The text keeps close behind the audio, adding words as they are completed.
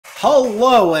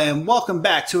Hello and welcome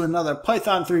back to another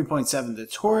Python 3.7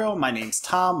 tutorial. My name's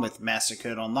Tom with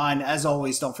MasterCode Online. As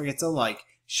always, don't forget to like,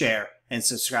 share, and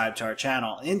subscribe to our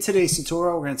channel. In today's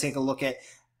tutorial, we're going to take a look at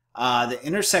the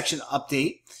intersection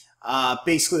update.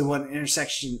 Basically, what an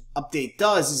intersection update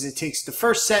does is it takes the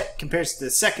first set, compares to the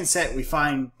second set. We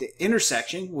find the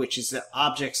intersection, which is the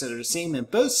objects that are the same in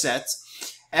both sets,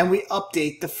 and we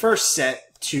update the first set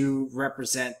to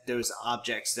represent those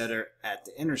objects that are at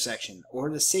the intersection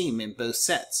or the same in both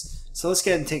sets. So let's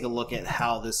get and take a look at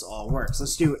how this all works.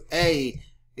 Let's do A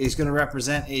is going to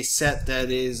represent a set that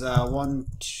is 1,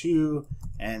 2,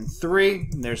 and 3.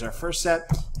 There's our first set.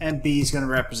 And B is going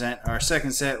to represent our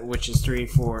second set, which is 3,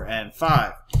 4, and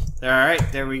 5.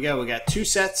 Alright, there we go. We got two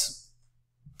sets.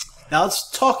 Now let's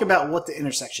talk about what the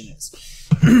intersection is.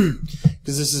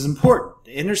 Because this is important.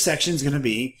 The intersection is going to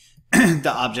be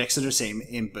the objects that are same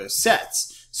in both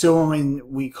sets. So when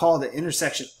we call the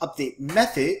intersection update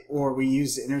method, or we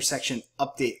use the intersection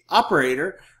update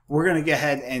operator, we're going to go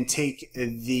ahead and take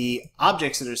the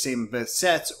objects that are same in both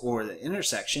sets, or the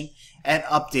intersection, and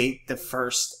update the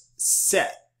first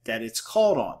set that it's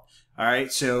called on.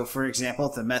 Alright, so for example,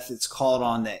 if the method's called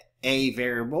on the A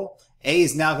variable, A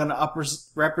is now going to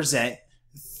represent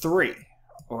 3,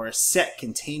 or a set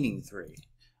containing 3.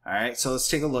 Alright, so let's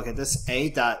take a look at this.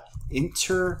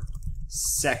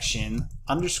 A.intersection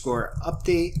underscore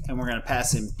update, and we're going to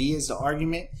pass in B as the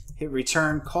argument, hit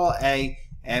return, call A,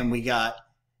 and we got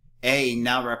A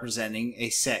now representing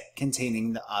a set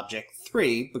containing the object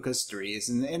 3, because 3 is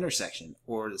in the intersection,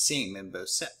 or the same in both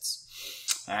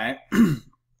sets. Alright,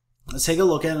 let's take a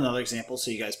look at another example so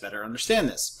you guys better understand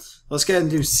this. Let's go ahead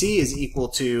and do C is equal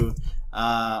to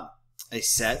a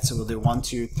set, so we'll do 1,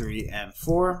 2, 3, and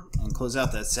 4, and close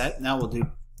out that set. Now we'll do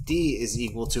D is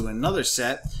equal to another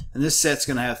set, and this set's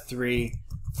going to have 3,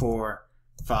 4,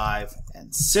 5,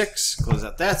 and 6. Close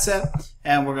out that set,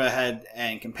 and we'll go ahead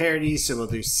and compare these. So we'll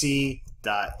do C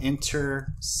dot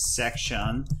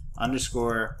intersection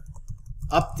underscore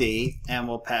update, and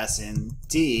we'll pass in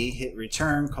D, hit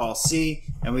return, call C,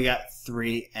 and we got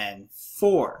 3 and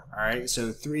 4. All right,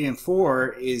 so 3 and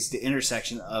 4 is the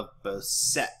intersection of both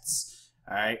sets.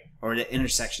 All right, or the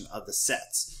intersection of the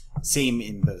sets, same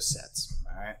in both sets.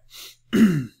 All right.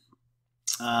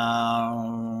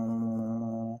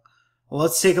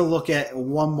 Let's take a look at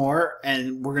one more,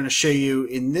 and we're going to show you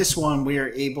in this one we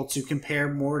are able to compare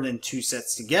more than two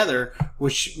sets together,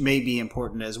 which may be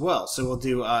important as well. So we'll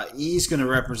do E is going to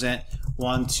represent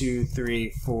 1, 2, 3,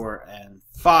 4, and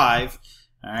 5.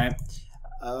 All right.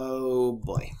 Oh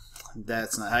boy,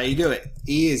 that's not how you do it.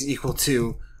 E is equal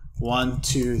to 1,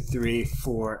 2, 3,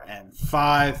 4, and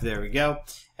 5. There we go.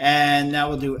 And now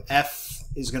we'll do F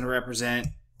is going to represent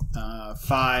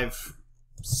 5,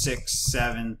 6,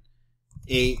 7,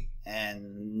 8,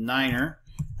 and 9er.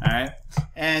 All right.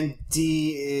 And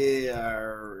D,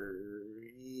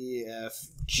 E, F,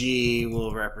 G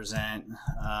will represent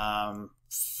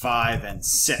 5 and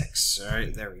 6. All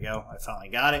right. There we go. I finally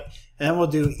got it. And then we'll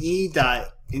do E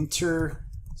dot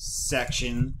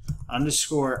intersection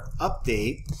underscore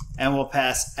update, and we'll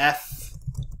pass F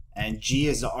and G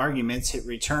as the arguments, hit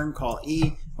return, call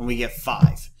E, and we get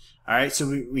 5. Alright, so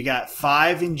we got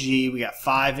 5 in G, we got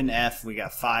 5 in F, we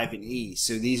got 5 in E.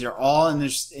 So these are all in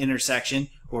this intersection,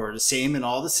 or the same in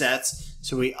all the sets.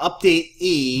 So we update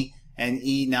E, and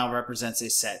E now represents a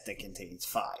set that contains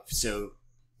 5. So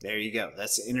there you go.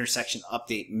 That's the intersection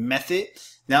update method.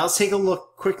 Now let's take a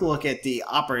quick look at the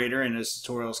operator, and this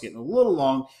tutorial is getting a little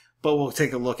long, but we'll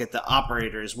take a look at the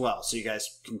operator as well, so you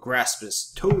guys can grasp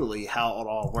this totally how it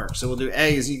all works. So we'll do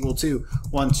A is equal to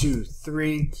 1, 2,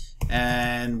 3,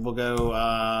 and we'll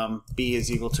go B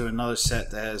is equal to another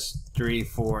set that has 3,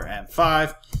 4, and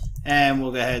 5, and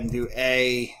we'll go ahead and do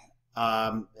A,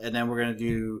 and then we're going to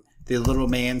do the little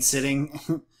man sitting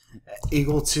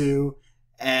equal to,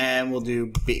 and we'll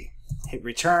do B. Hit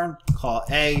return, call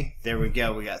A, there we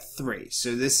go, we got 3.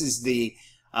 So this is the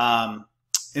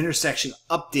intersection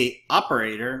update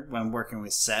operator when working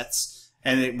with sets,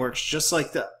 and it works just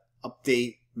like the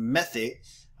update method.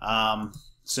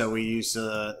 So we use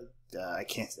the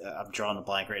I'm drawing a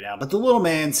blank right now, but the little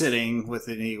man sitting with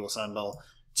an equal symbol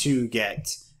to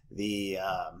get the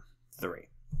 3.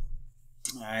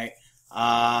 All right.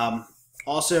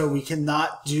 Also, we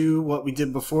cannot do what we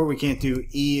did before. We can't do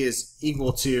E is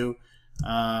equal to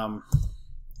 1,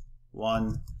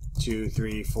 2,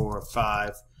 3, 4,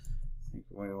 5.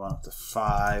 We want up to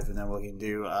 5, and then we can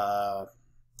do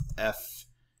F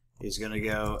is going to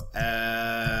go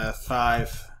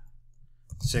 5,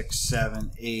 6,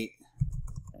 7, 8,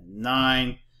 and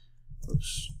 9.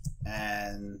 Oops.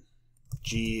 And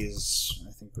G is,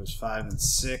 I think, was 5 and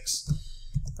 6.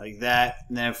 like that.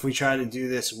 And then if we try to do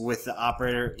this with the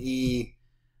operator E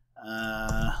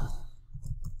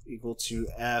equal to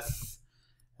F,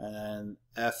 and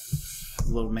F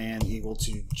little man equal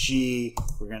to G,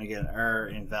 we're going to get an error,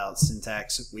 invalid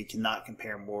syntax. We cannot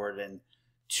compare more than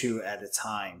 2 at a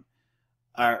time.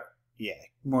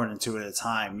 More than 2 at a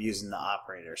time using the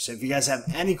operator. So if you guys have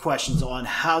any questions on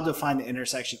how to find the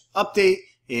intersection update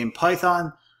in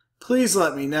Python, please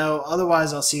let me know.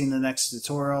 Otherwise, I'll see you in the next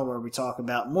tutorial where we talk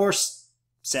about more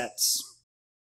sets.